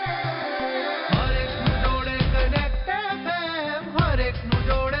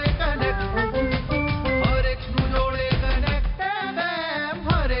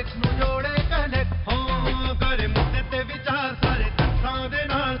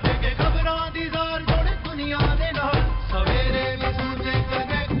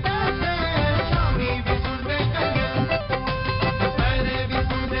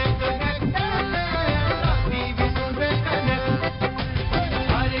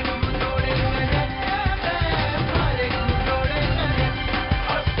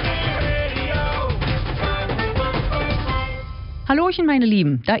Hallöchen, meine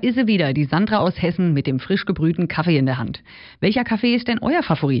Lieben, da ist sie wieder, die Sandra aus Hessen mit dem frisch gebrühten Kaffee in der Hand. Welcher Kaffee ist denn euer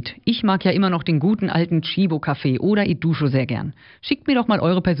Favorit? Ich mag ja immer noch den guten alten Chibo-Kaffee oder Idusho sehr gern. Schickt mir doch mal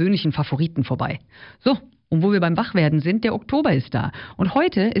eure persönlichen Favoriten vorbei. So, und wo wir beim Wachwerden sind, der Oktober ist da. Und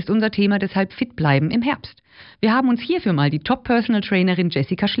heute ist unser Thema deshalb fit bleiben im Herbst. Wir haben uns hierfür mal die Top-Personal-Trainerin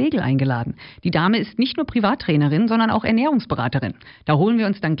Jessica Schlegel eingeladen. Die Dame ist nicht nur Privattrainerin, sondern auch Ernährungsberaterin. Da holen wir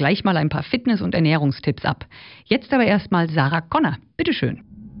uns dann gleich mal ein paar Fitness- und Ernährungstipps ab. Jetzt aber erstmal Sarah Conner. Bitteschön.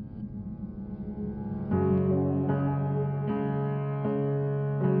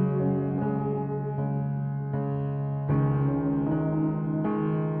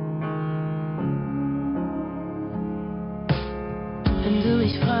 Wenn du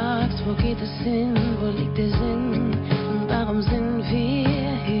mich fragst, wo geht es hin, wo liegt der Sinn und warum sind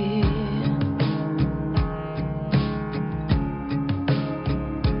wir hier?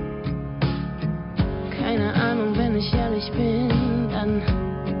 Keine Ahnung, wenn ich ehrlich bin, dann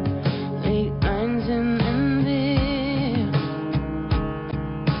liegt ein Sinn in dir.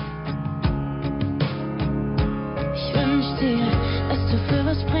 Ich wünsch dir, dass du für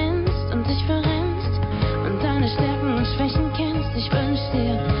was brennst und dich verrennst und deine Stärken und Schwächen kennst. Ich wünsch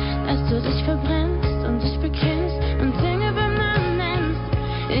dir, dass du dich verbrennst und dich bekennst und Dinge beim Namen nennst.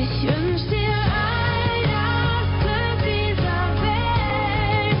 Ich wünsch dir all das Glück dieser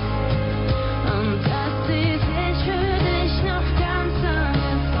Welt und dass sie sich für dich noch ganz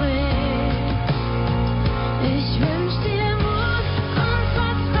anders dreht. Ich wünsch dir Mut und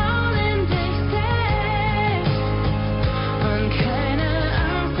Vertrauen in dich selbst und keine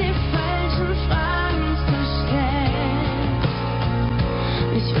Angst, die falschen Fragen zu stellen.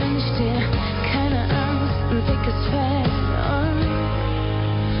 Ich wünsch dir keine Angst, ein dickes Fell und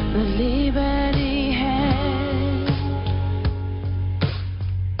eine Liebe, die hält.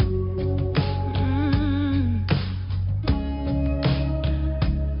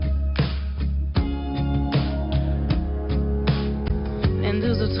 Wenn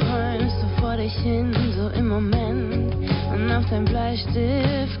du so träumst, so vor dich hin, so im Moment und auf dein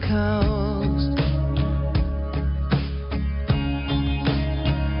Bleistift kaust.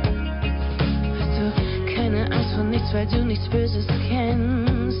 Keine Angst vor nichts, weil du nichts Böses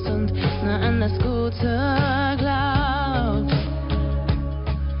kennst und nur an das Gute glaubst.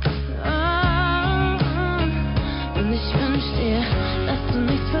 Und ich wünsch dir, dass du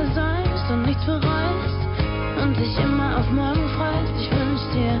nichts versäumst und nichts bereust und dich immer auf morgen freust. Ich wünsch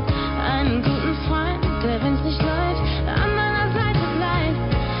dir einen guten Freund, der, wenn's nicht läuft, an deiner Seite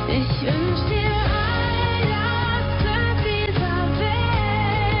bleibt. Ich wünsch dir all das Glück dieser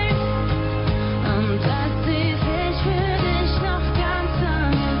Welt und dass sie sich für dich noch ganz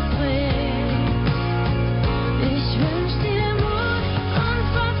anders dreht. Ich wünsch dir Mut und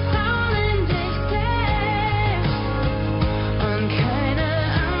Vertrauen in dich selbst und keine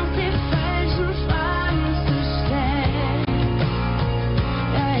Angst, die falschen Fragen zu stellen.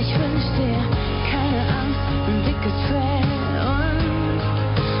 Ja, ich wünsch dir keine Angst, ein dickes Fell und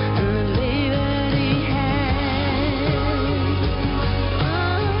eine Liebe, die hält.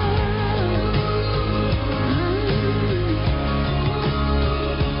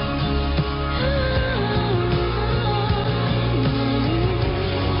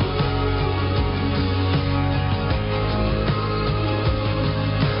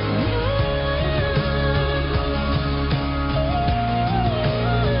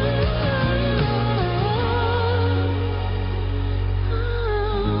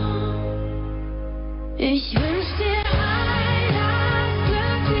 Ich wünsch dir all das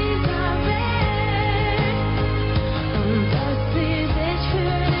Glück dieser Welt und dass sie sich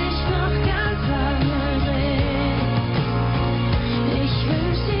für dich noch ganz lange dreht. Ich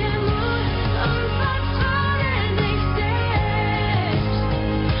wünsch dir Mut und Vertrauen in dich selbst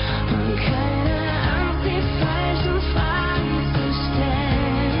und keine Angst, die falschen Fragen zu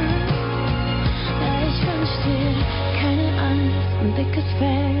stellen. Ja, ich wünsch dir keine Angst, ein dickes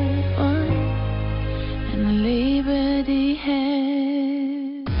Fell und eine Liebe, die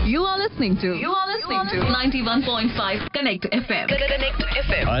hält. You are listening to 91.5 Connect FM. Connect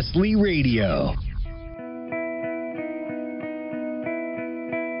FM. Hustly Radio.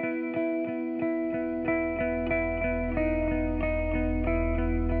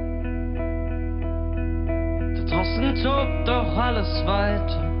 Da draußen tobt doch alles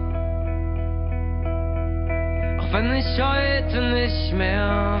weiter. Auch wenn ich heute nicht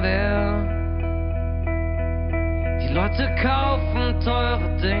mehr wär. Die Leute kaufen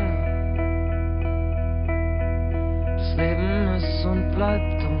teure Dinge. Das Leben ist und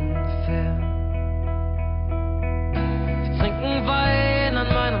bleibt unfair. Wir trinken Wein an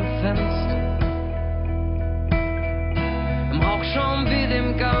meinem Fenster. Im Rauch schon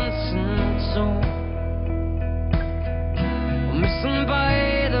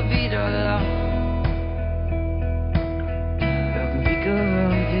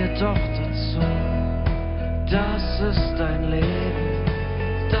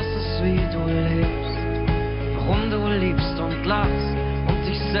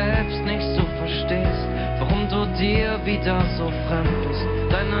wieder so fremd bist,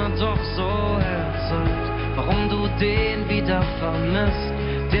 deiner doch so hell zeigt, warum du den wieder vermisst,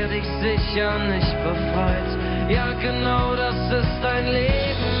 der dich sicher nicht befreit. Ja genau, das ist dein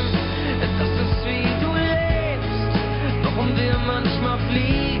Leben, das ist wie du lebst, warum wir manchmal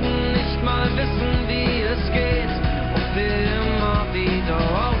fliegen, nicht mal wissen wie es geht, und wir immer wieder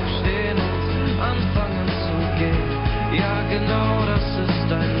aufstehen und anfangen zu gehen. Ja genau, das ist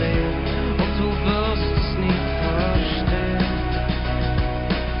dein Leben und du wirst es nie verstehen.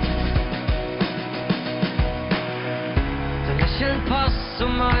 Dein Lächeln passt zu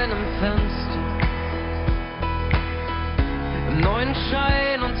meinem Fenster, im neuen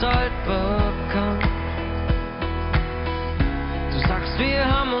Schein und altbekannt. Du sagst, wir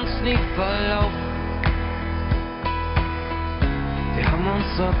haben uns nie verlaufen, wir haben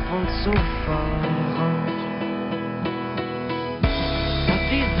uns ab und zu verrannt. Und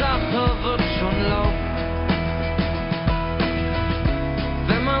die Sache wird schon laufen,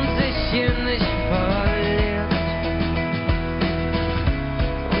 wenn man sich hier nicht verliert.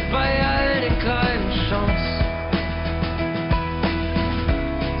 Und bei all den kleinen Chancen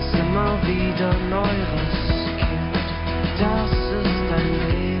ist immer wieder neu riskiert. Das ist dein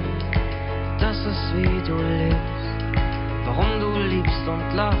Leben, das ist wie du lebst, warum du liebst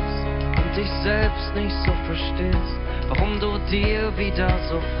und lachst und dich selbst nicht so verstehst, warum du dir wieder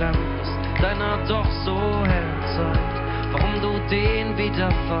so fremd bist, deiner doch so hell zeigt, warum du den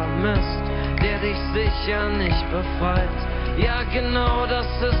wieder vermisst, der dich sicher nicht befreit. Ja genau, das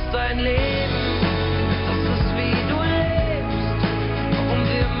ist dein Leben, das ist wie du lebst, warum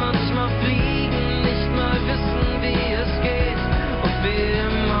wir manchmal fliegen, nicht mal wissen wie es geht, und wir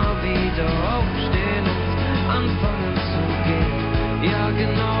immer wieder aufstehen und anfangen zu gehen. Ja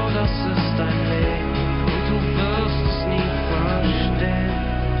genau, das ist dein Leben und du wirst es nie verstehen.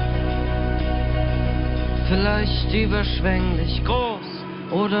 Vielleicht überschwänglich groß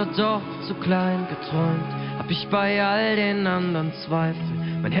oder doch zu klein geträumt, hab ich bei all den anderen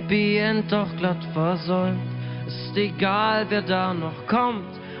Zweifeln mein Happy End doch glatt versäumt. Ist egal, wer da noch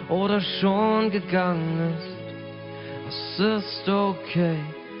kommt oder schon gegangen ist, es ist okay,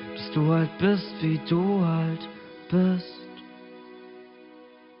 dass du halt bist, wie du halt bist.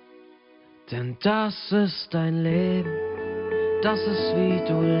 Denn das ist dein Leben, das ist wie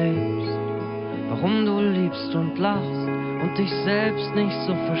du lebst, warum du liebst und lachst und dich selbst nicht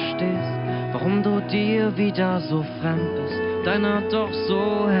so verstehst, warum du dir wieder so fremd bist, deiner doch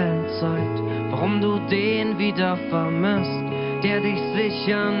so hellen Zeit, warum du den wieder vermisst, der dich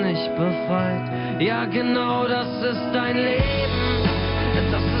sicher nicht befreit. Ja genau, das ist dein Leben,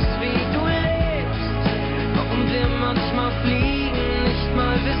 das ist wie du lebst, warum wir manchmal fliegen, nicht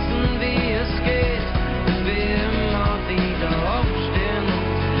mal wissen wie es geht, und wir immer wieder aufstehen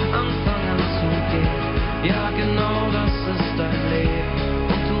und anfangen zu gehen. Ja genau, das ist dein Leben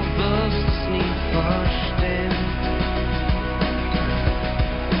und du wirst es nie verstehen.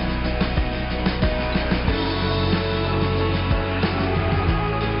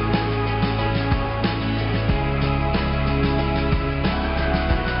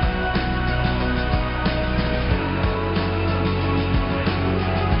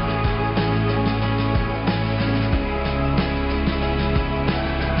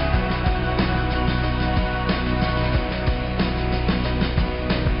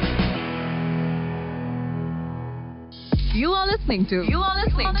 You are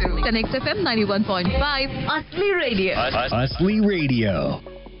listening to the Next FM 91.5 Asli Radio. Asli Radio.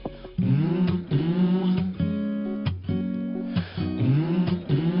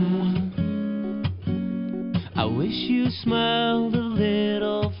 I wish you smiled a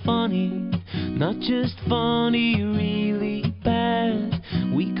little funny, not just funny, really bad.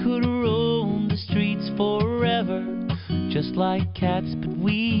 We could roam the streets forever, just like cats, but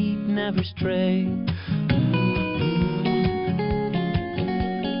we'd never stray.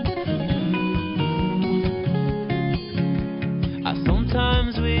 I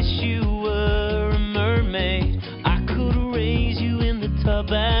sometimes wish you were a mermaid. I could raise you in the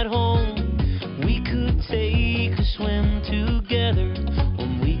tub at home. We could take a swim together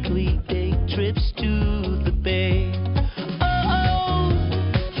on weekly day trips to the bay. Oh,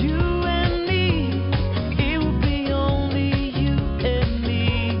 you and me, it would be only you and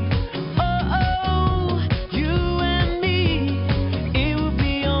me. Oh, you and me, it would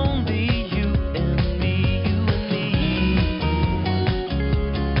be only you and me, you and me.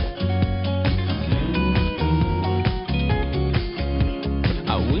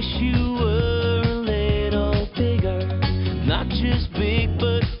 I wish you were a little bigger,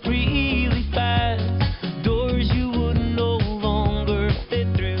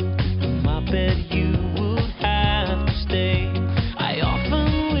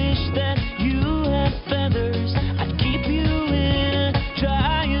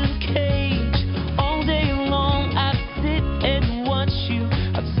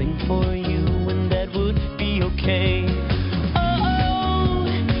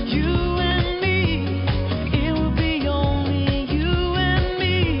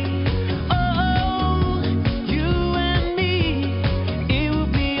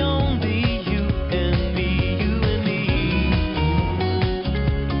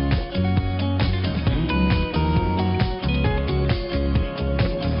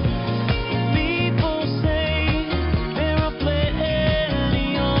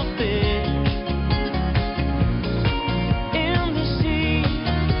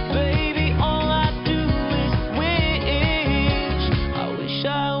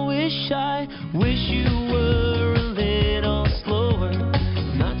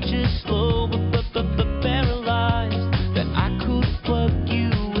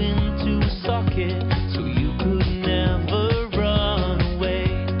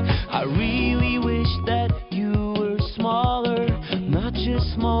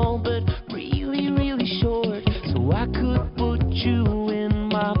 small but really, really short, so I could put you in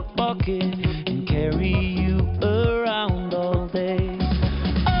my pocket and carry you around all day.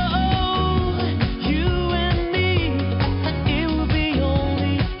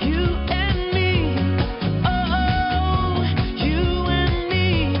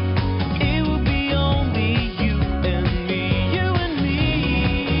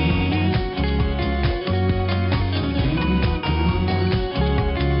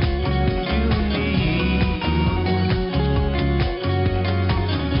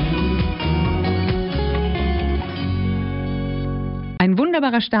 Ein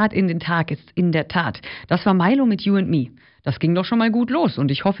wunderbarer Start in den Tag ist in der Tat. Das war Milo mit You and Me. Das ging doch schon mal gut los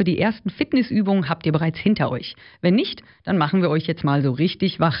und ich hoffe, die ersten Fitnessübungen habt ihr bereits hinter euch. Wenn nicht, dann machen wir euch jetzt mal so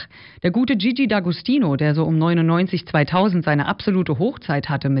richtig wach. Der gute Gigi D'Agostino, der so um 99, 2000 seine absolute Hochzeit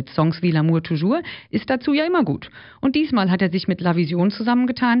hatte mit Songs wie L'amour toujours, ist dazu ja immer gut. Und diesmal hat er sich mit La Vision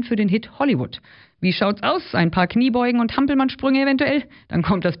zusammengetan für den Hit Hollywood. Wie schaut's aus? Ein paar Kniebeugen und Hampelmannsprünge eventuell? Dann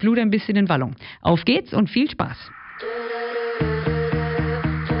kommt das Blut ein bisschen in Wallung. Auf geht's und viel Spaß.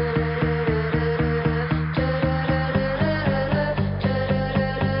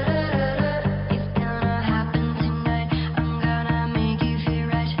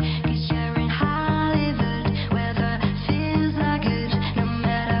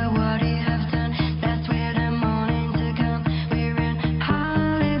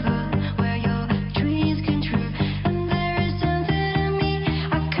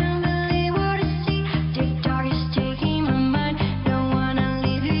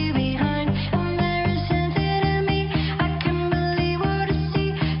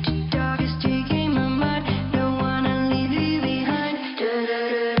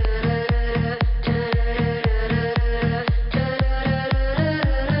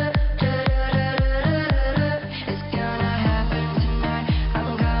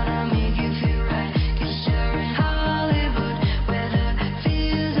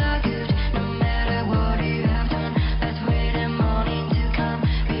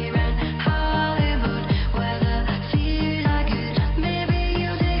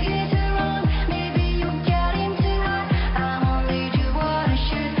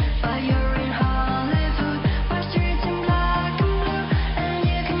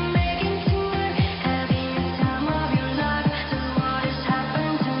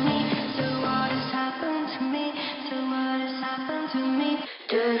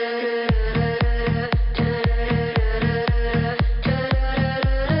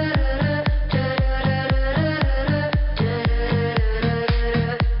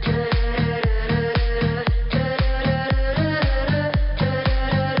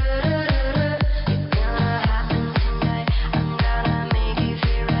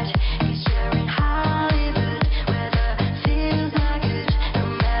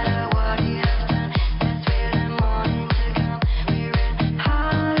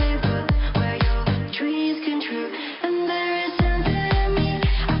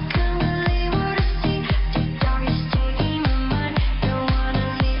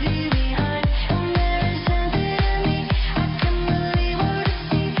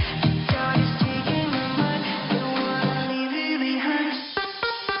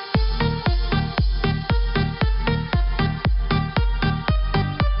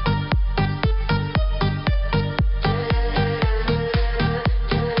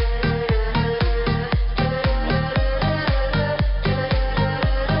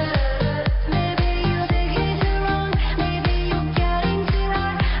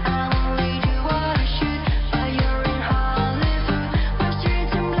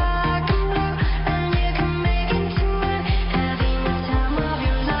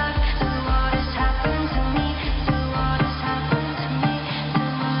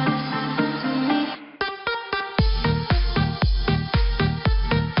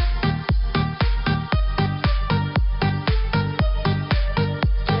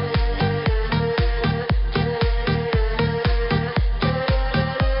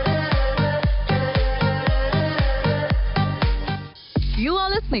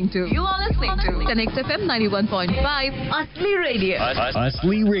 You are listening to Connect FM 91.5 Asli Radio.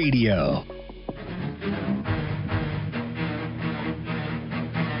 Asli Radio.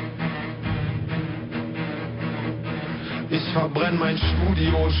 Ich verbrenn mein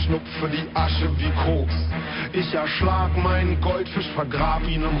Studio, schnupfe die Asche wie Koks. Ich erschlag meinen Goldfisch, vergrab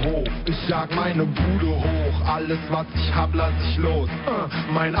ihn im Hof. Ich jag meine Bude hoch, alles was ich hab, lass ich los.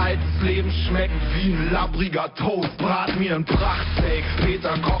 Mein altes Leben schmeckt wie ein labbriger Toast. Brat mir ein Prachtsteak,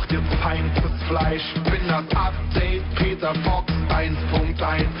 Peter kocht jetzt feinstes Fleisch. Bin das Update, Peter Fox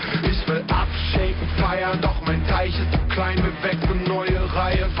 1.1. Ich will abshaken, feiern, doch mein Teich ist zu klein, wir wechseln neue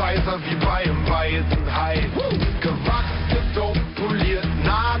Gläser wie bei einem weißen Hai. Gewachst, gedopt, poliert,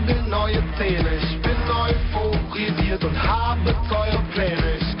 nagelneue Zähne. Ich bin euphorisiert und habe teure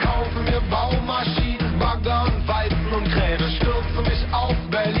Pläne. Ich kaufe mir Baumaschinen, Bagger und Walzen und Kräne. Stürze mich auf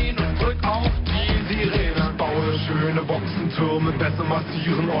Berlin und drück auf die Sirene. Baue schöne Boxentürme, besser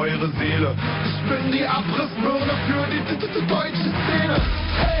massieren eure Seele. Ich bin die Abrissbirne für die deutsche Szene.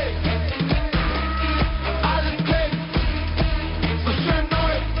 Hey! Alles klingt so schön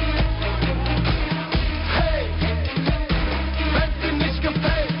neu. Hey! Wenn's dir nicht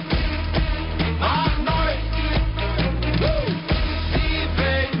gefällt, mach neu. Die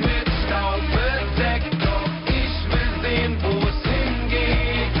Welt mit Staub bedeckt, doch ich will sehen, wo es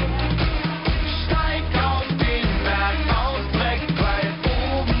hingeht. Steig auf den Berg aus Dreck, weil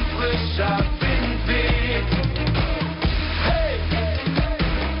oben frischer Wind weht. Hey!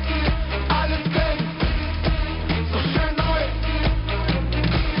 Alles klingt so schön neu.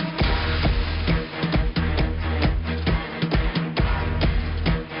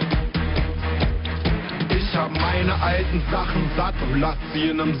 Ich hab meine alten Sachen satt und lass sie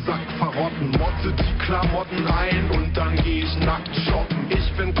in nem Sack verrotten. Motte die Klamotten ein und dann geh ich nackt shoppen.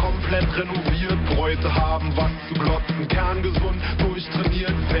 Ich bin komplett renoviert, Bräute haben was zu glotzen. Kerngesund,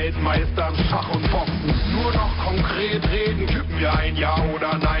 durchtrainiert, Weltmeister im Schach und Boxen. Nur noch konkret reden, gib mir ein Ja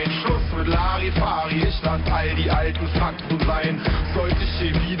oder Nein. Schluss mit Larifari, ich lass all die alten Fakten sein. Sollte ich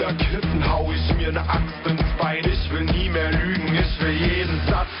hier wieder kippen, hau ich mir ne Axt ins Bein. Ich will nie mehr lügen, ich will jeden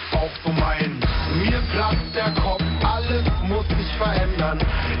Satz auch so meinen. Mir platzt der Kopf, alles muss sich verändern.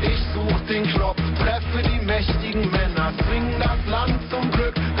 Ich such den Knopf, treffe die mächtigen Männer, zwing das Land zum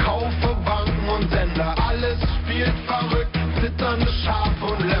Glück, kaufe Banken und Sender. Alles spielt verrückt, zitternde Schafe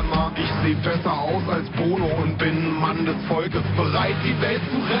und Lämmer. Ich seh besser aus als Bono und bin ein Mann des Volkes, bereit die Welt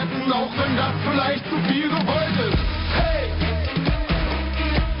zu retten, auch wenn das vielleicht zu viel gewollt ist. Hey!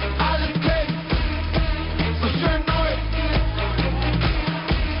 Alles klingt so schön neu.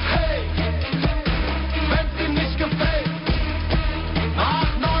 Hey! Wenn's dir nicht gefällt,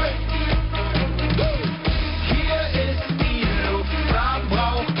 mach neu. Hier ist die Luft,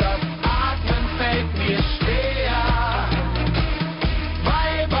 verbraucht das Atmen fällt mir schwer.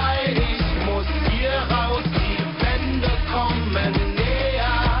 Bye, ich muss hier raus, die Wände kommen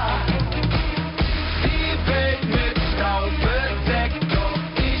näher. Die Welt mit Staub bedeckt, doch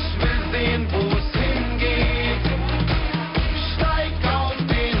ich will sehen, wo es hingeht. Steig auf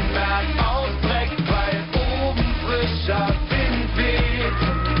den Berg aus Dreck, weil oben frischer Wind weht.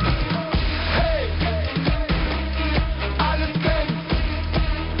 Hey! Alles klingt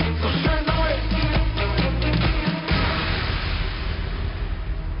so schön neu.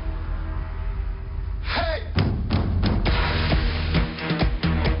 Hey!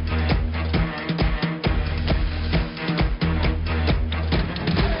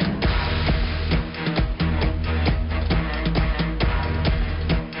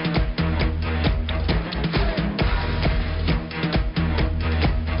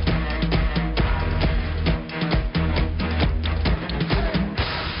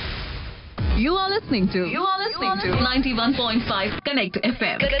 You are listening to 91.5 Connect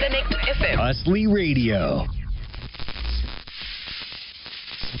FM. Connect FM. Hustly Radio.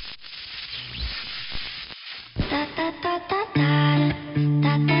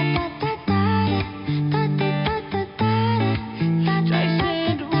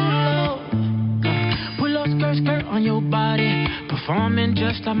 Pull up skirt on your body, performing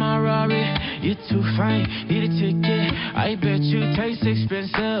just like my Rari. You're too fine, need a ticket. I bet you taste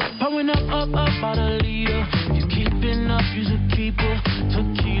expensive. Pouring up out a leader. You keeping up, you should keep her.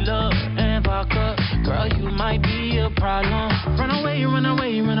 Tequila and vodka, girl, you might be a problem. Run away, run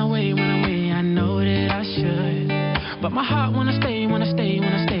away, run away, run away. I know that I should, but my heart wanna stay, wanna stay,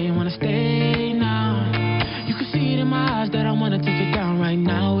 wanna stay, wanna stay now. You can see it in my eyes that I wanna take it down right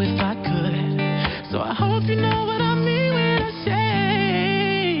now if I could. So I hope you know what I mean when I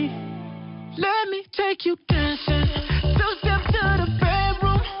say, let me take you dancing. Two step to the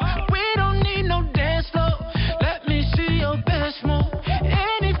bedroom. We don't need no dance floor. Let me see your best move.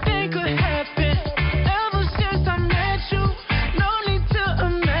 Anything could happen. Ever since I met you, no need to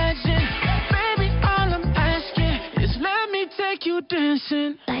imagine. Baby, all I'm asking is let me take you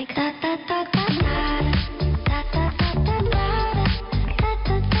dancing. Like da da da da da.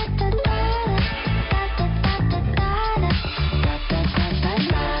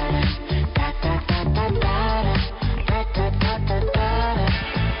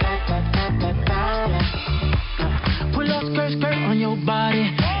 Body,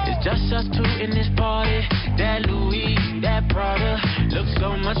 it's just us two in this party. That Louis, that Prada, looks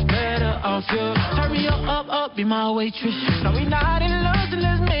so much better off you. Hurry up, be my waitress. No, we not in love, so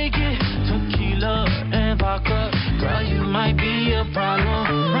let's make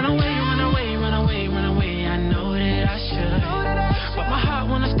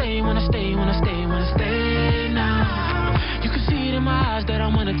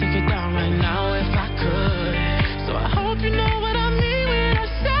wanna take it down right now if I could. So I hope you know what I mean when I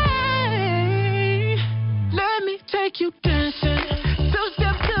say, let me take you dancing.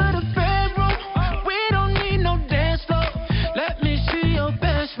 Two-step to the bedroom. We don't need no dance floor. Let me see your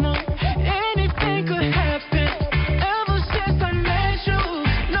best move. Anything could happen. Ever since I met you,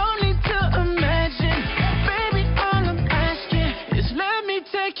 no need to imagine. Baby, all I'm asking is let me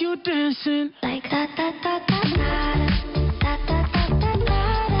take you dancing. Like da da da da da.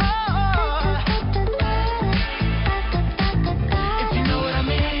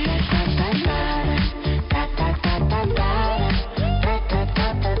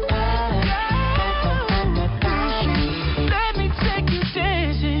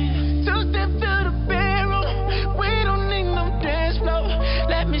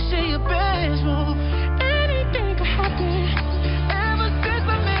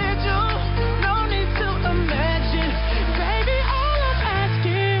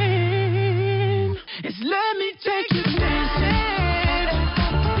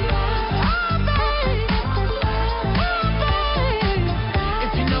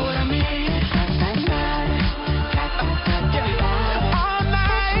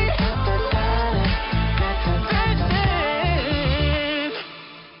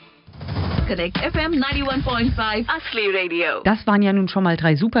 Connect FM 91.5 Asli Radio. Das waren ja nun schon mal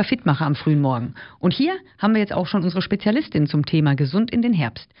 3 super Fitmacher am frühen Morgen. Und hier haben wir jetzt auch schon unsere Spezialistin zum Thema Gesund in den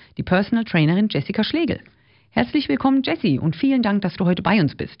Herbst, die Personal Trainerin Jessica Schlegel. Herzlich willkommen, Jessie, und vielen Dank, dass du heute bei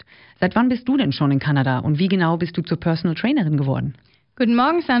uns bist. Seit wann bist du denn schon in Kanada und wie genau bist du zur Personal Trainerin geworden? Guten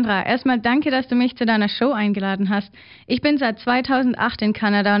Morgen, Sandra. Erstmal danke, dass du mich zu deiner Show eingeladen hast. Ich bin seit 2008 in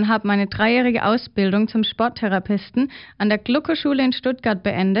Kanada und habe meine 3-jährige Ausbildung zum Sporttherapeuten an der Gluckerschule in Stuttgart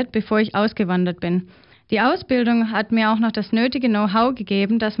beendet, bevor ich ausgewandert bin. Die Ausbildung hat mir auch noch das nötige Know-how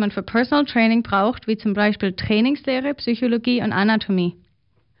gegeben, das man für Personal Training braucht, wie zum Beispiel Trainingslehre, Psychologie und Anatomie.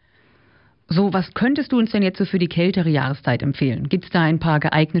 So, was könntest du uns denn jetzt so für die kältere Jahreszeit empfehlen? Gibt es da ein paar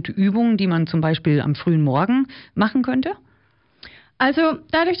geeignete Übungen, die man zum Beispiel am frühen Morgen machen könnte? Also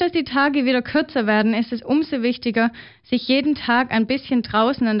dadurch, dass die Tage wieder kürzer werden, ist es umso wichtiger, sich jeden Tag ein bisschen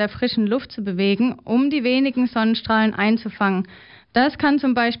draußen an der frischen Luft zu bewegen, um die wenigen Sonnenstrahlen einzufangen. Das kann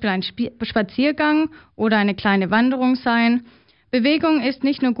zum Beispiel ein Spaziergang oder eine kleine Wanderung sein. Bewegung ist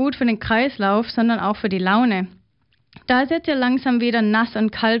nicht nur gut für den Kreislauf, sondern auch für die Laune. Da es jetzt ja langsam wieder nass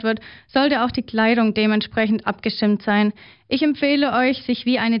und kalt wird, sollte auch die Kleidung dementsprechend abgestimmt sein. Ich empfehle euch, sich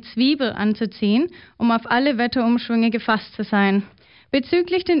wie eine Zwiebel anzuziehen, um auf alle Wetterumschwünge gefasst zu sein.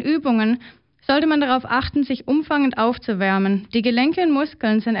 Bezüglich den Übungen sollte man darauf achten, sich umfangend aufzuwärmen. Die Gelenke und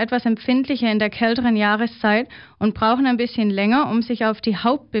Muskeln sind etwas empfindlicher in der kälteren Jahreszeit und brauchen ein bisschen länger, um sich auf die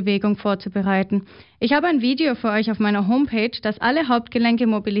Hauptbewegung vorzubereiten. Ich habe ein Video für euch auf meiner Homepage, das alle Hauptgelenke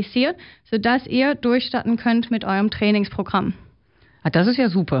mobilisiert, sodass ihr durchstarten könnt mit eurem Trainingsprogramm. Das ist ja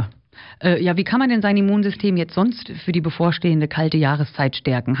super. Wie kann man denn sein Immunsystem jetzt sonst für die bevorstehende kalte Jahreszeit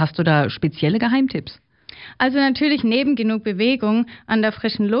stärken? Hast du da spezielle Geheimtipps? Also natürlich neben genug Bewegung an der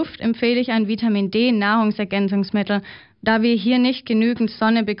frischen Luft empfehle ich ein Vitamin D Nahrungsergänzungsmittel, da wir hier nicht genügend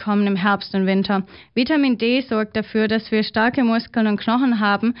Sonne bekommen im Herbst und Winter. Vitamin D sorgt dafür, dass wir starke Muskeln und Knochen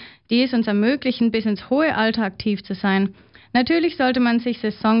haben, die es uns ermöglichen, bis ins hohe Alter aktiv zu sein. Natürlich sollte man sich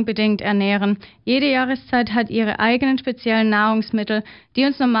saisonbedingt ernähren. Jede Jahreszeit hat ihre eigenen speziellen Nahrungsmittel, die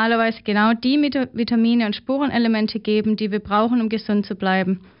uns normalerweise genau die Vitamine und Spurenelemente geben, die wir brauchen, um gesund zu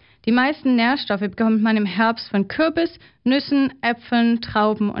bleiben. Die meisten Nährstoffe bekommt man im Herbst von Kürbis, Nüssen, Äpfeln,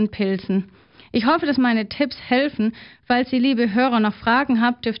 Trauben und Pilzen. Ich hoffe, dass meine Tipps helfen. Falls ihr, liebe Hörer, noch Fragen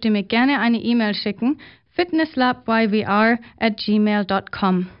habt, dürft ihr mir gerne eine E-Mail schicken.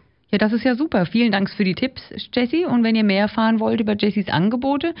 fitnesslabYVR@gmail.com. Ja, das ist ja super. Vielen Dank für die Tipps, Jessie. Und wenn ihr mehr erfahren wollt über Jessies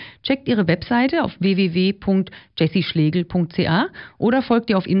Angebote, checkt ihre Webseite auf www.jessieschlegel.ca oder folgt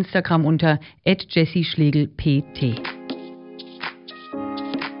ihr auf Instagram unter @jessieschlegelpt.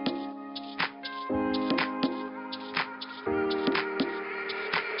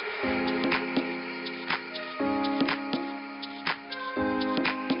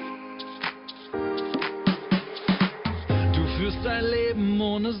 Dein Leben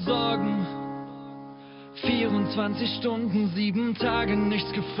ohne Sorgen, 24 Stunden, 7 Tage,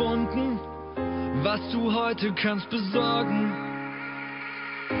 nichts gefunden, was du heute kannst besorgen.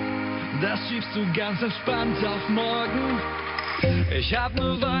 Das schiebst du ganz entspannt auf morgen. Ich hab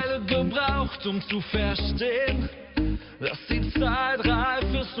ne Weile gebraucht, um zu verstehen, dass die Zeit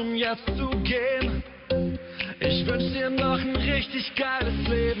reif ist, um jetzt zu gehen. Ich wünsch dir noch ein richtig geiles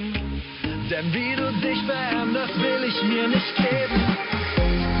Leben, denn wie du dich veränderst, will ich mir nicht geben.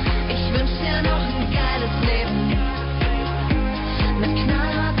 Ich wünsch dir noch ein geiles Leben, mit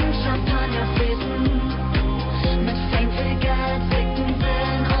knallharten Champagnerfäßen, mit Fame, Geld, dicken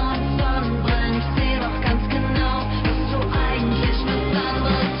Villen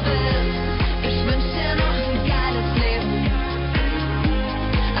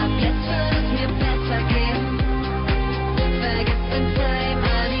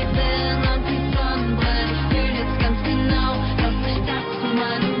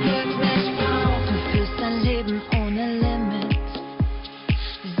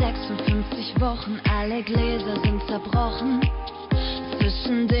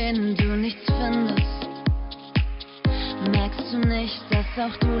denen du nichts findest. Merkst du nicht, dass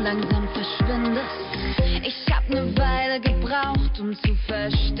auch du langsam verschwindest? Ich hab ne Weile gebraucht, um zu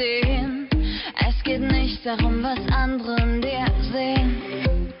verstehen. Es geht nicht darum, was andere in dir sehen.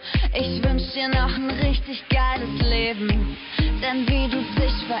 Ich wünsch dir noch ein richtig geiles Leben, denn wie du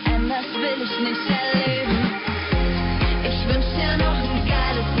dich veränderst, will ich nicht erleben. Ich wünsch dir noch ein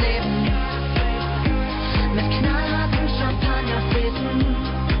geiles Leben, mit knallharten Champagnerfäden,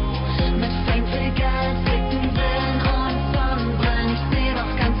 mit Fame viel Geld, dicken Villen und Sonnenbrillen. Ich seh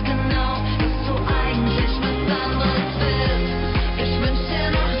doch ganz genau, dass du eigentlich was anderes willst. Ich wünsch dir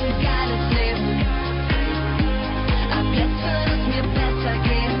noch ein geiles Leben, ab jetzt wird es mir besser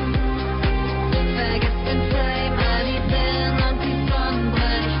gehen. Vergiss den Fame, all die Villen und die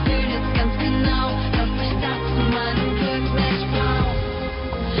Sonnenbrillen. Ich fühl jetzt ganz genau, dass ich das zu meinem Glück nicht brauch.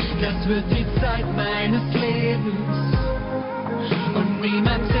 Das wird die Zeit meines Lebens und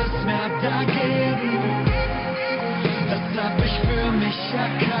niemand ist mehr dagegen. Das hab ich für mich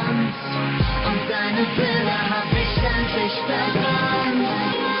erkannt und deine Bilder hab ich endlich verbrannt.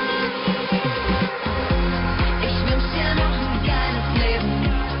 Ich wünsch dir noch ein geiles Leben,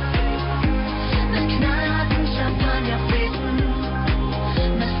 mit knallharten Champagnerfäden,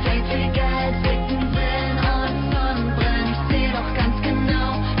 mit Fame viel Geld, dicken Villen und Sonnenbrillen. Ich seh doch ganz genau,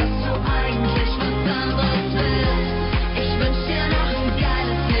 dass du eigentlich was anderes willst. Ich wünsch dir noch ein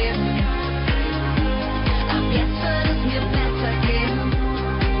geiles Leben, ab jetzt wird es mir besser gehen.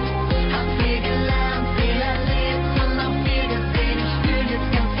 Hab viel gelernt, viel erlebt und auch viel gesehen. Ich fühl jetzt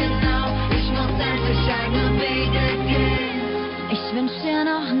ganz genau, ich muss endlich eigene Wege gehen. Ich wünsch dir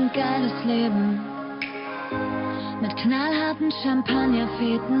noch ein geiles Leben, mit knallharten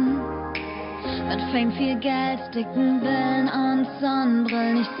Champagnerfäden, mit Fame viel Geld, dicken Villen und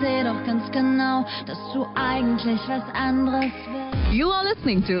Sonnenbrillen. Ich seh doch ganz genau, dass du eigentlich was anderes willst. You are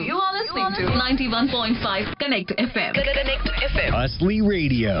listening to 91.5 Connect FM. Connect FM. Hustly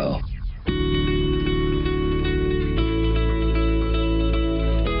Radio.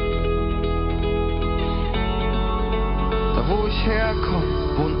 Da wo ich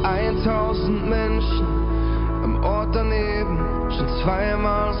herkomme, wohnen 1000 Menschen. Im Ort daneben schon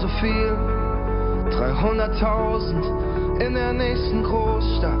zweimal so viel. 300.000 in der nächsten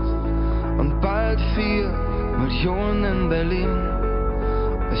Großstadt und bald 4 Millionen in Berlin.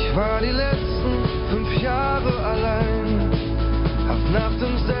 Ich war die letzten 5 Jahre allein, hab nach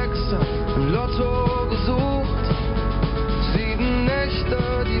dem Sechser im Lotto gesucht. 7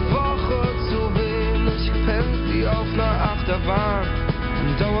 Nächte die Woche zu wenig gepennt, wie auf einer Achterbahn im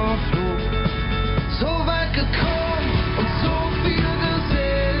Dauerflug. So weit gekommen und so viel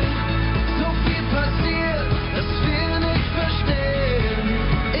gesehen, so viel passiert, dass wir nicht verstehen.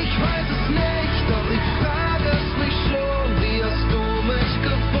 Ich weiß es nicht, doch ich frage es mich schon, wie hast du mich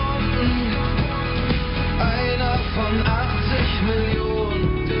gefunden? Einer von 80 Millionen.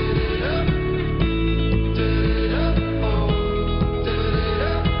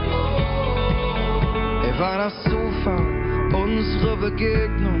 War das Zufall, unsere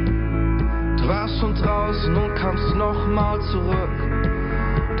Begegnung? Du warst schon draußen und kamst nochmal zurück.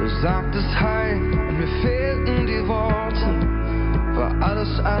 Du sagtest Hi und mir fehlten die Worte. War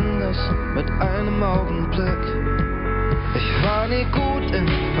alles anders mit einem Augenblick. Ich war nie gut in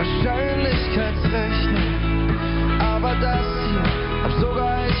Wahrscheinlichkeitsrechnung, aber das hier hab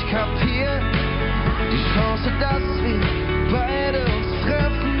sogar ich kapiert. Die Chance, dass wir beide uns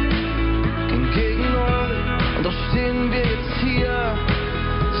treffen, ging gegen 0 und doch stehen wir jetzt hier.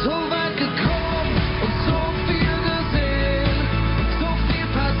 So weit gekommen und so viel gesehen, so viel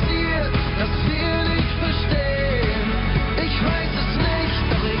passiert, dass wir nicht verstehen. Ich weiß es nicht,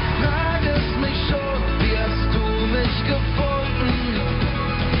 doch ich frage es mich schon, wie hast du mich gefunden?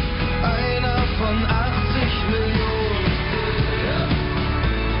 Einer von 80 Millionen.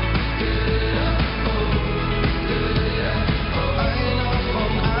 Einer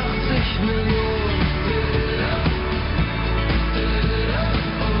von 80 Millionen.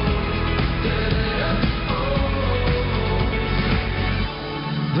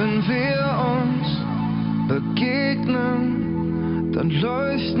 Wenn wir uns begegnen, dann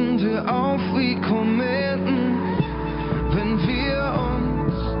leuchten wir auf wie Kometen. Wenn wir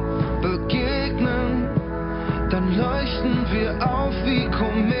uns begegnen, dann leuchten wir auf wie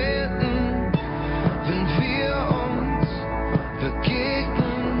Kometen. Wenn wir uns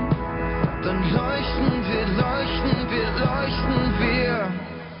begegnen, dann leuchten wir, leuchten wir, leuchten wir.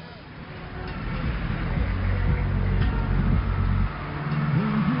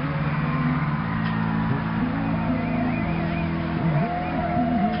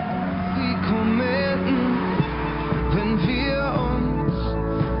 Wie Kometen, wenn wir uns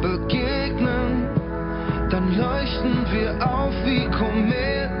wir auf wie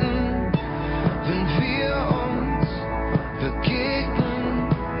Kometen. Wenn wir uns begegnen,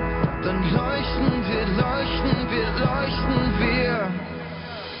 dann leuchten wir, leuchten wir.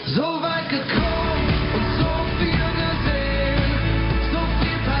 So weit gekommen und so viel gesehen, so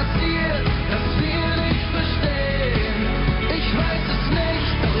viel passiert, dass wir nicht verstehen. Ich weiß es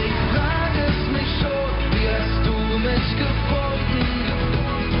nicht, doch ich frage es mich schon. Wie hast du mich gefunden?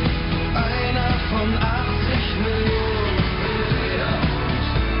 Einer von 80 Millionen.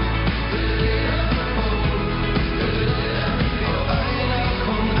 Einer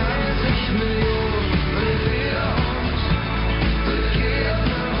von 80 Millionen.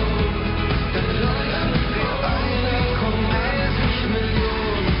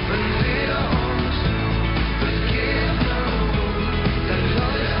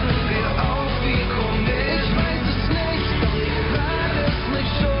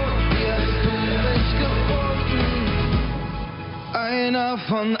 Einer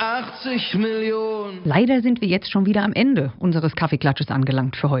von 80 Millionen. Leider sind wir jetzt schon wieder am Ende unseres Kaffeeklatsches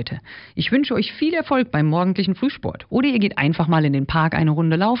angelangt für heute. Ich wünsche euch viel Erfolg beim morgendlichen Frühsport. Oder ihr geht einfach mal in den Park eine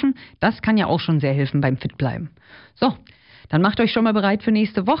Runde laufen. Das kann ja auch schon sehr helfen beim Fitbleiben. So, dann macht euch schon mal bereit für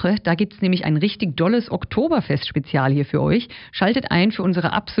nächste Woche. Da gibt's nämlich ein richtig dolles Oktoberfest-Spezial hier für euch. Schaltet ein für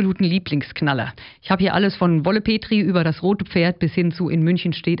unsere absoluten Lieblingsknaller. Ich habe hier alles von Wolle Petri über das Rote Pferd bis hin zu in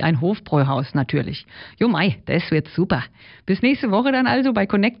München steht ein Hofbräuhaus natürlich. Jo Mai, das wird super. Bis nächste Woche dann also bei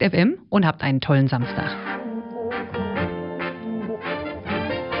Connect FM und habt einen tollen Samstag.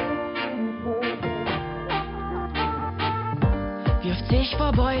 Wie oft seh ich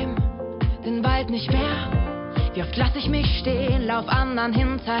vor Bäumen, den Wald nicht mehr. Wie oft lass ich mich stehen, lauf anderen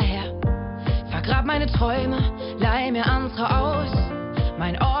hinterher. Vergrab meine Träume, leih mir andere aus.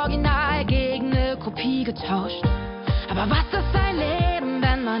 Mein Original gegen ne Kopie getauscht. Aber was ist ein Leben,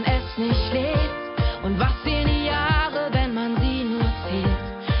 wenn man es nicht lebt? Und was sehen die Jahre, wenn man sie nur zählt?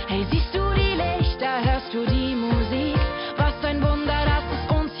 Hey, siehst du die Lichter, hörst du die Musik? Was ein Wunder, dass es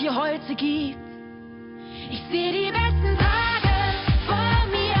uns hier heute gibt. Ich seh die besten Tage vor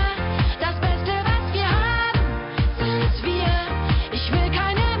mir. Das Beste, was wir haben, sind wir. Ich will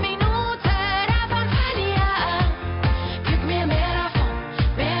keine Minute davon verlieren. Gib mir mehr davon,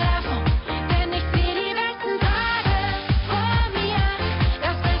 denn ich seh die besten Tage vor mir.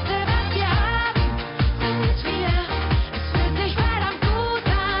 Das Beste, was wir haben, sind wir. Es fühlt sich verdammt gut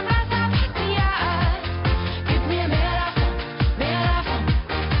an, was da passiert. Gib mir mehr davon,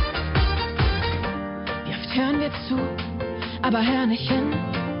 Wie oft hören wir zu, aber hören nicht hin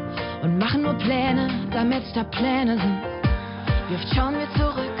und machen nur Pläne, damit da Pläne sind. Wie oft schauen wir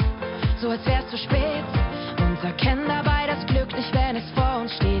zurück, so als wär's zu spät und erkennen dabei das Glück nicht, wenn es vor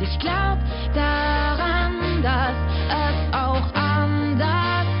uns steht. Ich glaub daran, dass es auch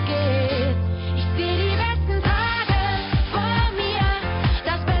anders geht. Ich seh die besten Tage vor mir.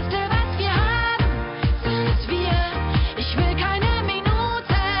 Das Beste, was wir haben, sind wir. Ich will keine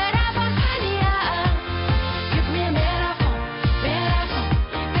Minute davon verlieren. Gib mir mehr davon,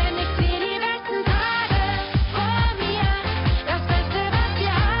 denn ich seh die besten Tage vor mir. Das Beste, was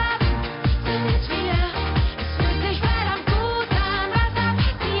wir haben, sind wir. Es fühlt sich verdammt gut an, was da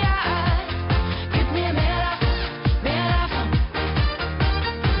passiert. Gib mir mehr davon.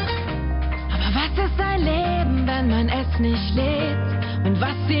 Aber was ist ein Leben, wenn man es nicht lebt? Und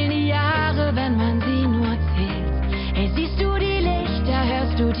was sehen die Jahre, wenn man sie nur zählt? Hey, siehst du die Lichter,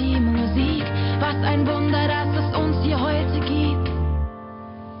 hörst du die Musik? Was ein Wunder, dass es uns hier heute gibt.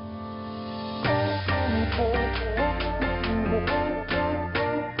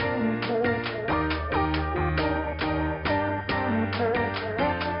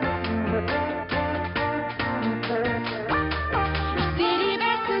 Ich seh die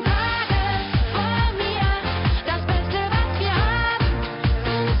besten Tage vor mir. Das Beste, was wir haben,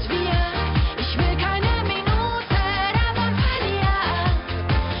 sind wir. Ich will keine Minute davon verlieren.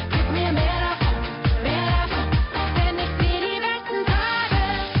 Gib mir mehr davon, denn ich seh die besten Tage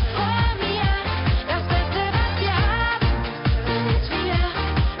vor mir. Das Beste, was wir haben, sind wir.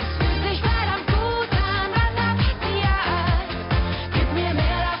 Es fühlt sich verdammt gut an, was da passiert. Gib mir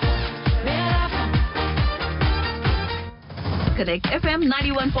mehr davon. Connect FM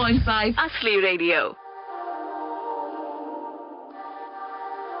 91.5 Asli Radio.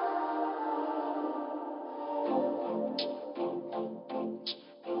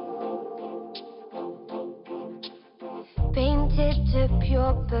 Painted to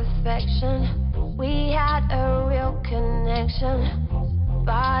pure perfection. We had a real connection.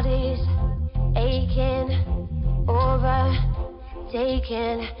 Bodies aching,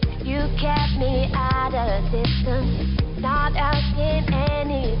 overtaken. You kept me at a distance, not asking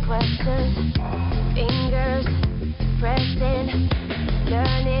any questions. Fingers pressed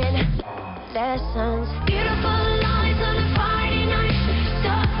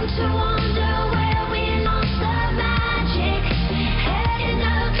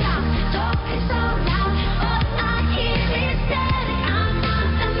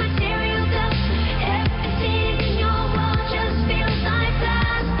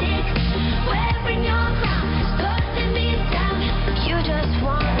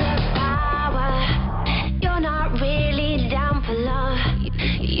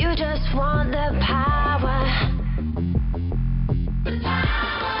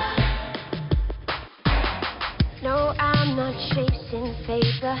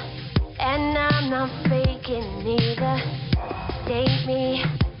either, and I'm not faking either. Take me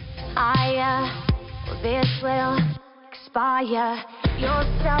higher, or this will expire. Your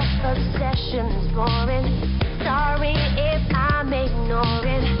self-obsession's boring. Sorry if I'm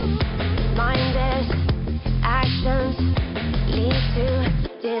ignoring. Mindless actions lead to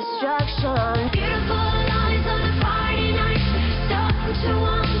destruction. Beautiful lies on a Friday night. Starting to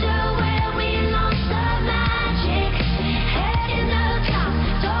wonder where we lost the magic. Head in the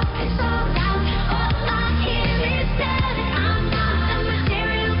clouds, talking so loud. All I hear is static. I'm not a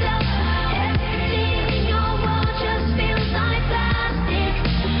material girl. Everything in your world just feels like plastic.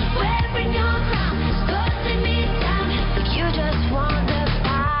 Wearing your crown is pulling me down. You just want the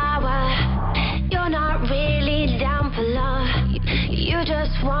power. You're not really down for love. You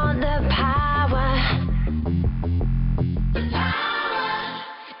just want the power. The power.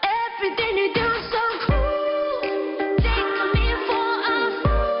 Everything you do is so cool. Taking me for a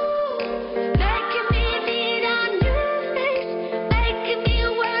fool. Making me need a new face. Making me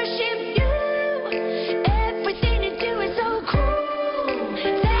worship you. Everything you do is so cool.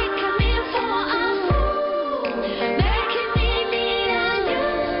 Taking me for a fool. Making me need a new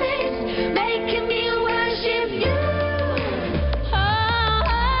face. Making me worship you.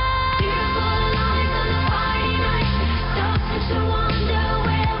 Beautiful lies on a Friday night. Starting to wonder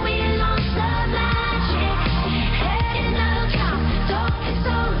where we lost the magic. Head in the clouds, talking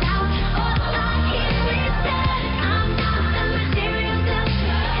so loud. All I hear is static. I'm not a material girl.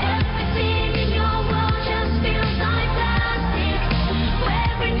 Everything in your world just feels like plastic.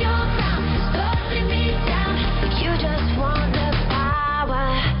 Wearing your crown is pulling me down. You just want the power.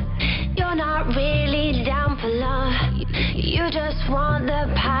 You're not really down for love. You just want the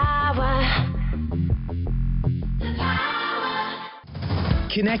power. The power.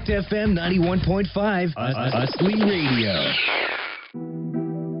 Connect FM 91.5, Usly Radio.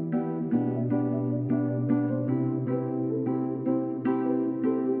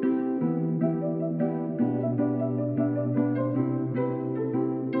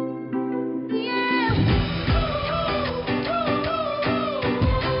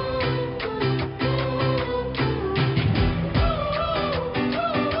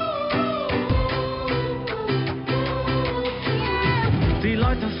 Die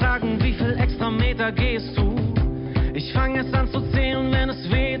Leute fragen, wie viel extra Meter gehst du? Ich fange es an zu zählen, wenn es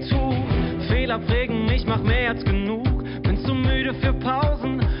weh tut. Fehler prägen mich, mach mehr als genug. Bin zu müde für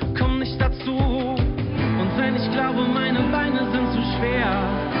Pausen, komm nicht dazu. Und wenn ich glaube, meine Beine sind zu schwer,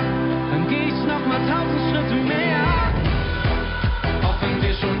 dann geh ich noch mal 1000 Schritte mehr. Auch wenn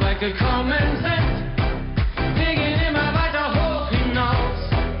wir schon weit gekommen sind, wir gehen immer weiter hoch hinaus.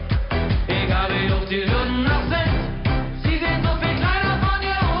 Egal wie hoch die Hürden noch sind. Sie sehen so viel kleiner von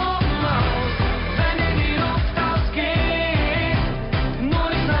hier oben aus. Wenn dir die Luft ausgeht, nur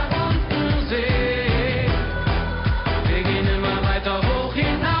nicht nach unten sehen. Wir gehen immer weiter hoch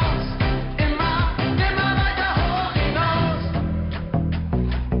hinaus. Immer weiter hoch hinaus.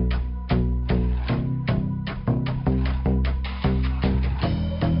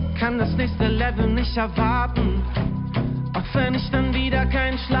 Kann das nächste Level nicht erwarten, auch wenn ich dann wieder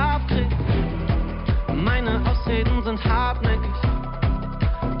keinen Schlaf krieg. Meine Ausreden sind hartnäckig,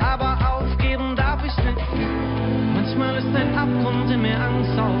 aber aufgeben darf ich nicht. Manchmal ist ein Abgrund in mir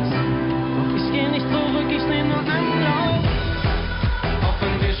Angst aus, doch ich geh nicht zurück, ich nehm nur Anlauf. Auch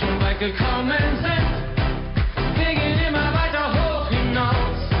wenn wir schon weit gekommen sind, wir gehen immer weiter hoch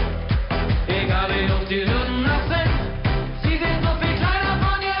hinaus. Egal wie hoch die Hürden noch sind, sie sehen so viel kleiner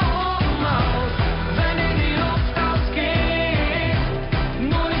von hier oben aus. Wenn dir die Luft ausgeht,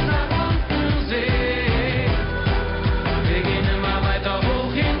 nur nicht nach unten sehen. Wir gehen immer weiter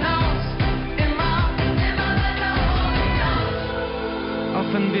hoch hinaus. Immer weiter hoch hinaus. Auch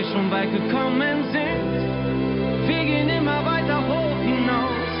wenn wir schon weit gekommen sind, wir gehen immer weiter hoch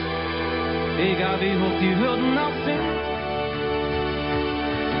hinaus. Egal wie hoch die Hürden noch sind.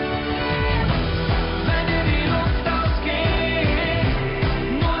 Wenn dir die Luft ausgeht,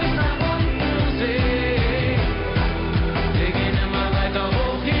 nur nicht nach unten sehen. Wir gehen immer weiter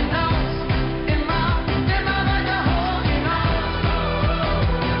hoch hinaus. Immer weiter hoch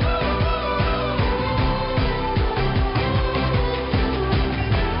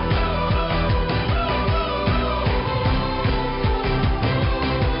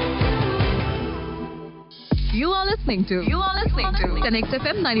You are listening to Connect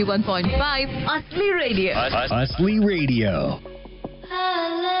FM 91.5 Usly Radio. Usly Radio. I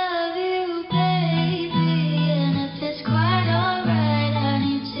love you, baby, and if it's quite alright, I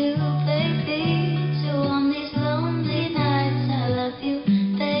need to, baby. So on these lonely nights, I love you,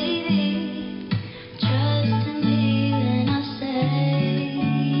 baby. Trust in me when I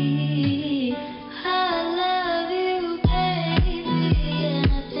say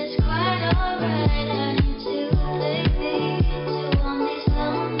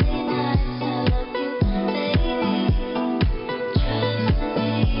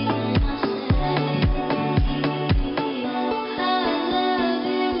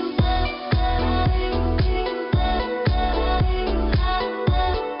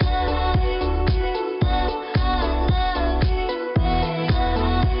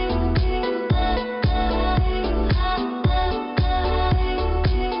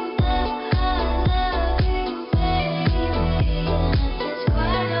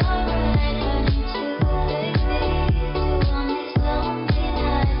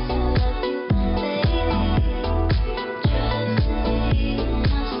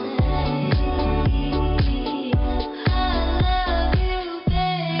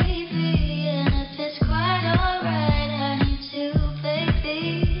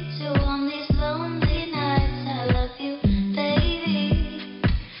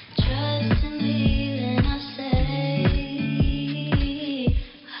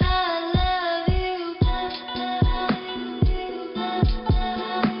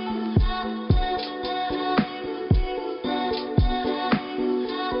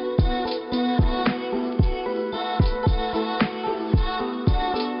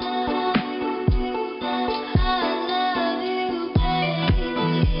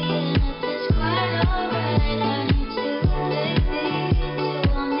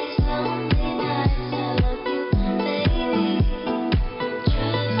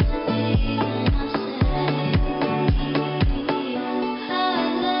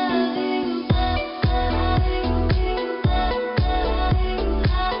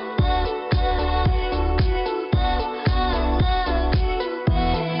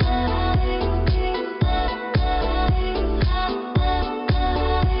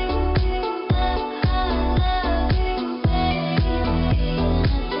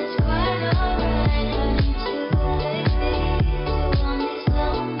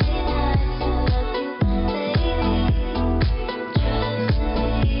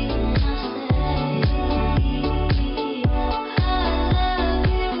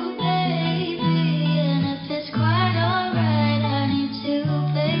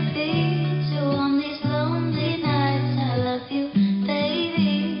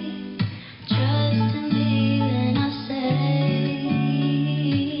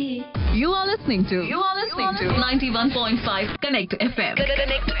listening to 91.5 Connect FM.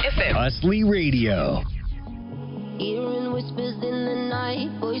 Asli Radio. Hearing whispers in the night,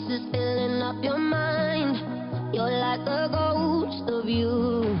 voices filling up your mind. You're like a ghost of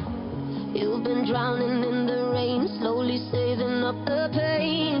you. You've been drowning in the rain, slowly saving up the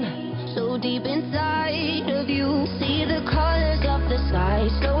pain. So deep inside of you, see the colors of the sky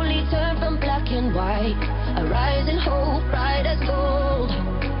slowly turn from black and white. A rising hope, bright as gold.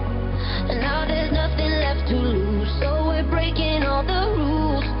 And now there's nothing left to lose, so we're breaking all the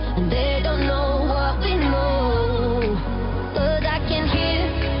rules. And they don't know what we know. 'Cause I can hear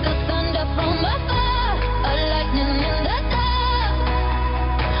the thunder from afar, a lightning in the dark.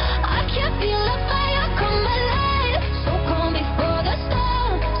 I can feel the fire come alive, so calm before the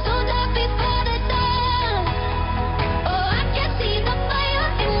storm, so dark before the dawn. Oh, I can see the fire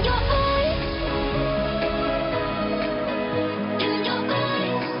in your eyes, in your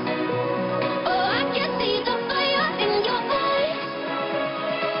eyes. Oh, I can see the fire in your eyes,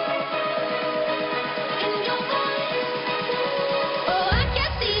 in your eyes. Oh, I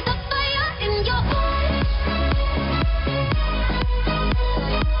can see the fire in your eyes.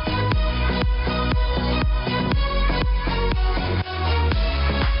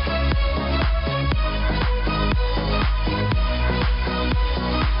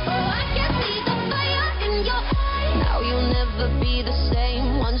 Oh, I can see the fire in your eyes. Now you'll never be the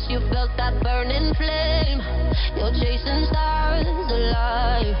same. Once you felt that burning flame, you're chasing stars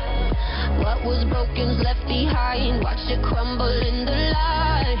alive. What was broken's left behind. Watch it crumble in the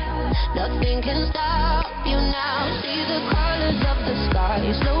light. Nothing can stop you now. See the colors of the sky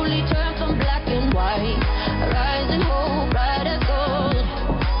slowly turn from black and white. A rising hope, bright as gold.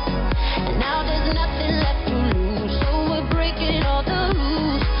 And now there's nothing left to lose, so we're breaking all the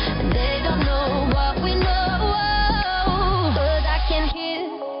rules. And they don't know what we know. 'Cause I can hear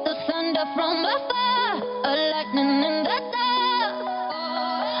the thunder from afar, a lightning in the dark.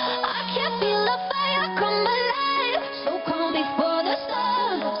 I can feel the fire come alive, so calm before the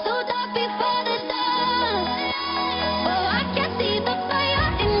storm, so dark before the dawn. Oh, I can see the fire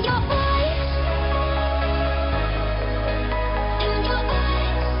in your eyes, in your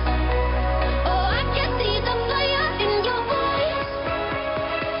eyes. Oh, I can see the fire in your eyes,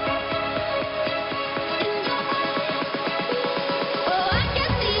 in your eyes. Oh, I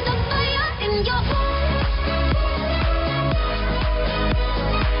can see the fire in your eyes.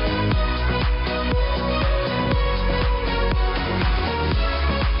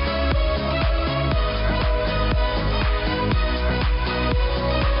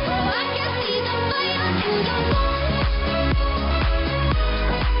 Oh, I can see the fire in your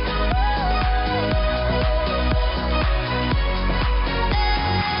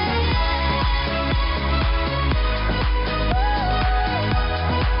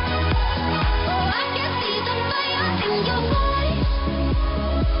Oh, I can see the fire in your eyes, in your eyes.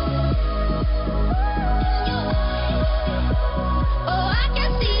 Oh, I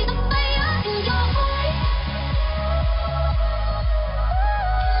can see the fire in your eyes,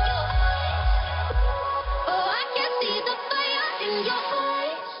 in your eyes. Oh, I can see the fire in your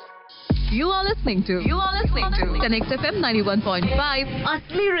eyes. You are listening to Connect FM 91.5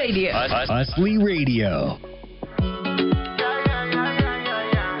 Asli Radio. Asli Radio.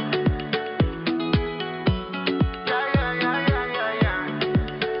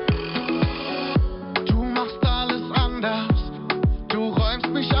 Du machst alles anders, du räumst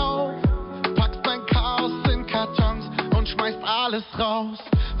mich auf, packst mein Chaos in Kartons und schmeißt alles raus.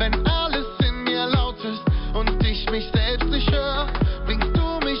 Wenn alles in mir laut ist und ich mich selbst nicht höre, bringst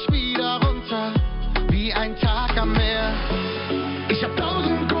du mich wieder runter, wie ein Tag am Meer. Ich hab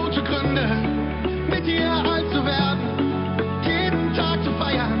 1000 gute Gründe, mit dir alt zu werden, jeden Tag zu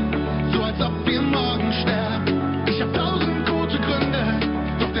feiern, so als ob wir morgen sterben. Ich hab 1000 gute Gründe,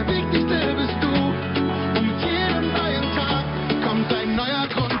 doch der wichtigste bist du. Und mit jedem neuen Tag kommt ein neuer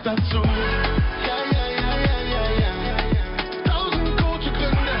Grund dazu. Ja, ja, ja, ja, ja, ja. 1000 gute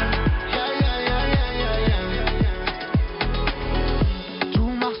Gründe. Ja, ja, ja, ja, ja, ja. Du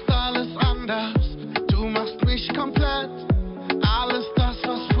machst alles anders, du machst mich komplett. Alles das,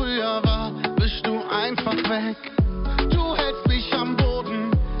 was früher war, wischst du einfach weg. Du hältst mich am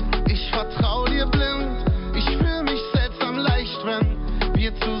Boden, ich vertrau dir blind. Ich fühl mich seltsam leicht, wenn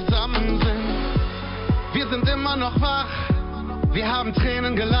wir zusammen sind. Wir sind immer noch wach, wir haben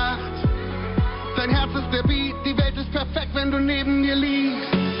Tränen gelacht. Dein Herz ist der Beat, die Welt ist perfekt, wenn du neben mir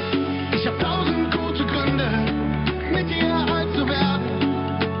liegst. Ich hab 1000 gute Gründe, mit dir alt zu werden,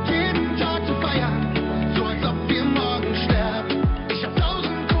 jeden Tag zu feiern, so als ob wir morgen sterben. Ich hab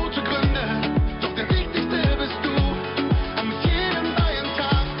 1000 gute Gründe, doch der wichtigste bist du. Und mit jedem neuen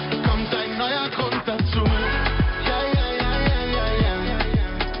Tag kommt ein neuer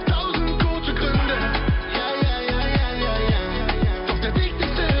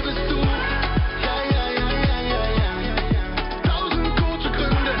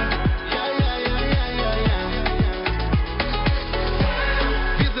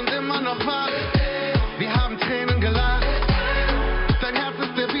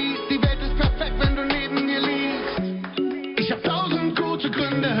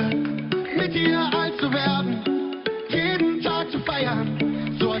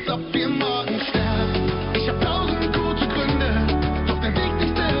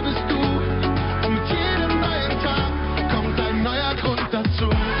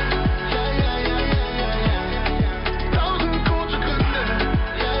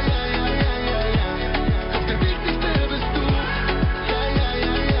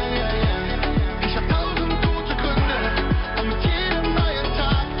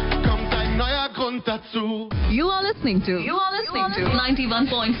zu. You are listening to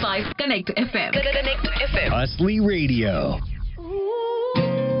 91.5 Connect FM. Connect FM. Hustly Radio.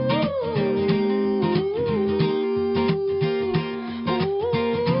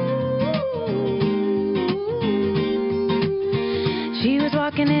 She was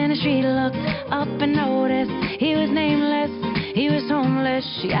walking in the street, looked up and noticed he was nameless, he was homeless.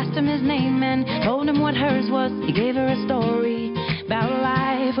 She asked him his name and told him what hers was. He gave her a story about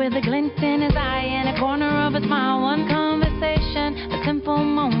life with a glint in his eye and a corner of a smile. One conversation, a simple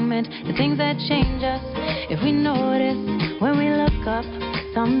moment, the things that change us if we notice when we look up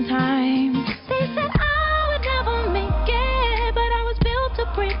sometimes. They said I would never make it, but I was built to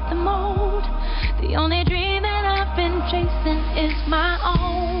break the mold. The only dream that I've been chasing is my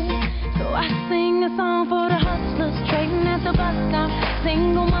own. So I sing a song for the hustlers trading at the bus stop,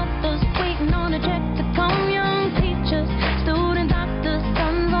 single mothers waiting on a check to come, young teachers, student doctors,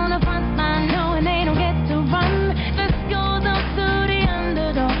 sons on the front line knowing they don't get to run. This goes up to the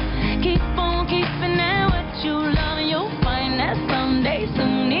underdog. Keep on keeping at what you love, and you'll find that someday,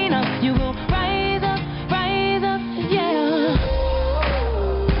 soon enough, you will rise up, yeah.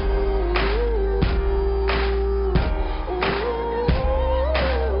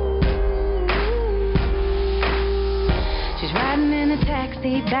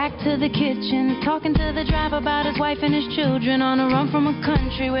 Taxi back to the kitchen, talking to the driver about his wife and his children, on a run from a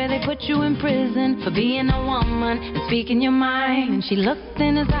country where they put you in prison for being a woman and speaking your mind. And she looked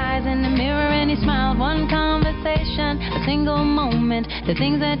in his eyes in the mirror and he smiled. One conversation, a single moment, the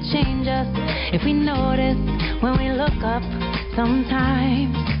things that change us if we notice when we look up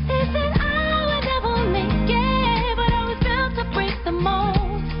sometimes. They said I would never make it, but I was built to break the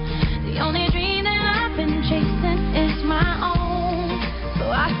mold. The only dream that I've been chasing is my own.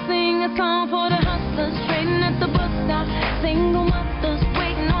 I sing a song for the hustlers trading at the bus stop, single mothers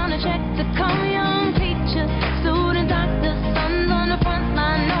waiting on a check to come, young teachers, student doctors, sons on the front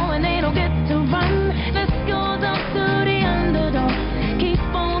line knowing they don't get to run. This goes up to the underdog. Keep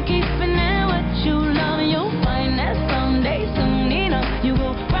on keeping at what you love, and you'll find that someday, soon enough, you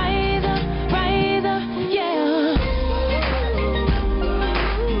will rise up, yeah.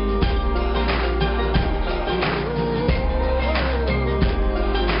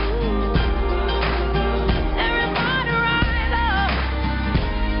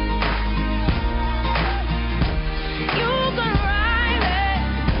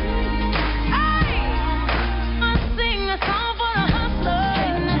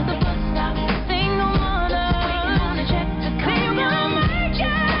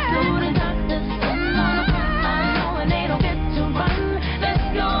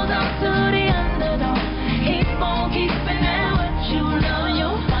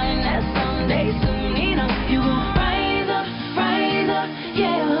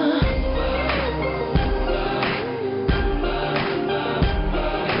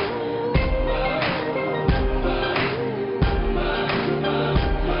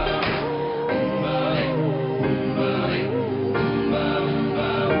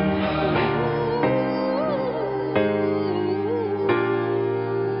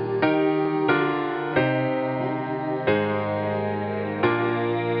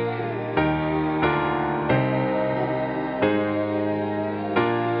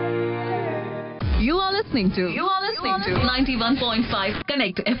 You are listening to 91.5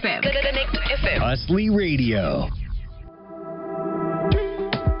 Connect FM. Connect FM. Hustly Radio.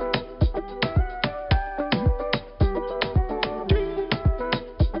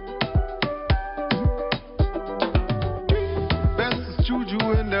 Bestes Juju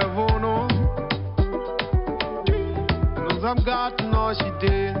in der Wohnung, in unserem Garten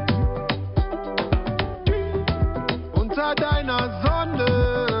Orchideen, unter deiner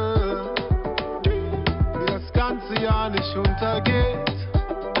Sonne, Jahr nicht untergeht.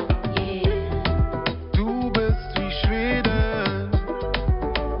 Du bist wie Schweden,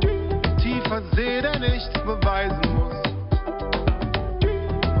 tiefer See, der nichts beweisen muss.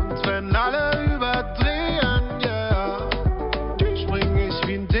 Und wenn alle überdrehen, yeah, spring ich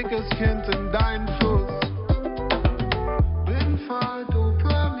wie ein dickes Kind in deinen Fluss. Bin voll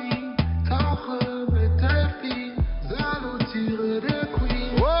Dopamin, tauche mit Delphin, salutiere der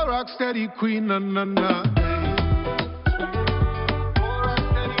Queen. Oh, Rocksteady Queen, na na na.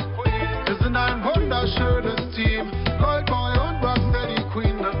 Ein wunderschönes Team, Goldboy und Rocksteady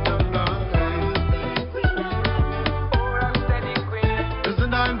Queen, na na na. Wir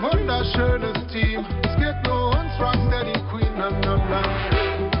sind ein wunderschönes Team, es gibt nur uns, Rocksteady Queen, na na na.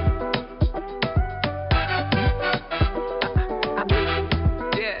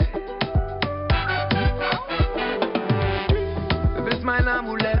 Yeah. Du bist mein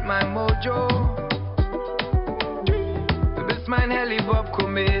Amulett, mein Mojo, ein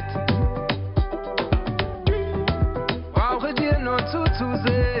Heli-Bob-Komet. Brauche dir nur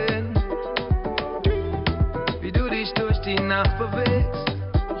zuzusehen, wie du dich durch die Nacht bewegst.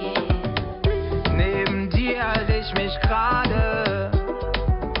 Neben dir halte ich mich gerade.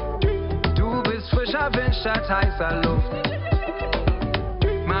 Du bist frischer Wind statt heißer Luft.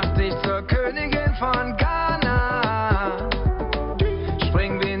 Mach dich zur Königin von Ghana.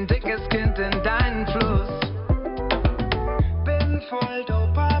 Spring wie ein dickes Kind in deinen Fluss. Bin voll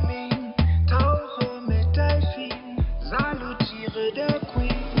Dopamin, tauche mit Delfin, salutiere der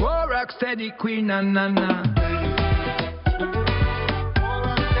Queen. Oh, Rocksteady Queen, na na na.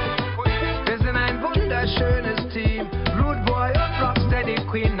 Wir sind ein wunderschönes Team, Rude Boy und Rocksteady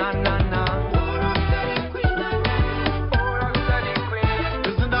Queen, na na na.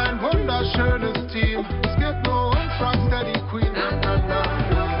 Wir sind ein wunderschönes Team. Es geht nur uns, Rocksteady Queen. Na, na, na.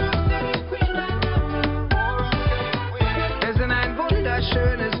 Wir sind ein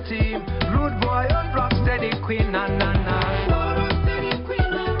wunderschönes Team, Rude Boy und Rocksteady Queen, na na na.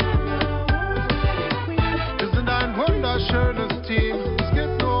 Wir sind ein wunderschönes Team. Es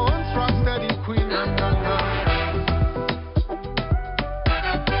geht nur uns, Rocksteady Queen. Na, na, na.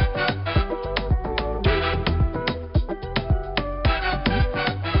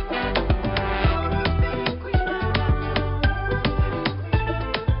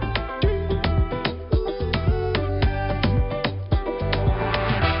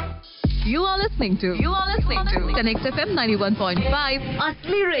 You are listening to the Next FM 91.5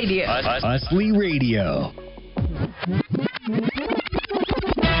 Asli Radio. Asli Radio.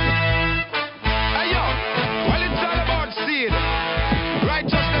 Ayo, well it's all about seed.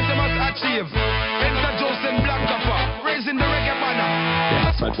 Righteousness you must achieve. Enter Joseph Blackpepper, raising the reggae banner. Der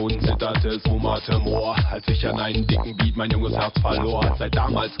Asphaltboden zitterte, es wummerte Moor, als ich an einen dicken Beat mein junges Herz verlor. Seit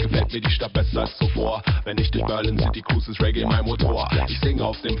damals gefällt mir die Stadt besser als zuvor. Wenn ich durch Berlin City cruise, ist Reggae mein Motor. Ich singe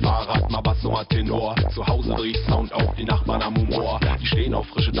auf dem Fahrrad, mal Basso, mal Tenor. Zu Hause dreh ich Sound auf, die Nachbarn am Humor. Die stehen auf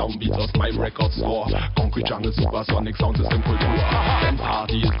frische Downbeats aus meinem Record Store. Concrete Jungle, Supersonic Sound System Kultur. Wenn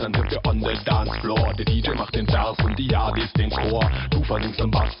Party ist, dann sind wir on the dance floor. Der DJ macht den Vers und die Yardis den Chor. Du versinkst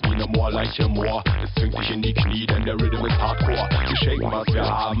im Bass wie eine Moorleiche Moor. Es zwingt dich in die Knie, denn der Rhythm ist Hardcore. Wir shaken, was wir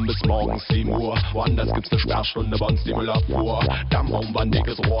haben, bis morgens 7 Uhr. Woanders gibt's ne Sperrstunde, bei uns die Müllabfuhr. Dammraum,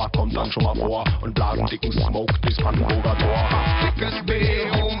 dickes Rohr, kommt dann schon mal vor. Und blasen dicken Smoke durchs Brandenburger Tor. Dickes B,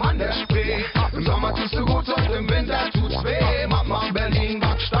 oben an der Spree. Im Sommer tust du gut und im Winter tut's weh. Mama Berlin,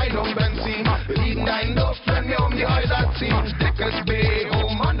 Backstein und Benzin. Wir lieben deinen Duft, wenn wir um die Häuser ziehen. Dickes B,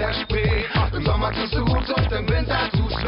 oben an der Spree. Im Sommer tust du gut und im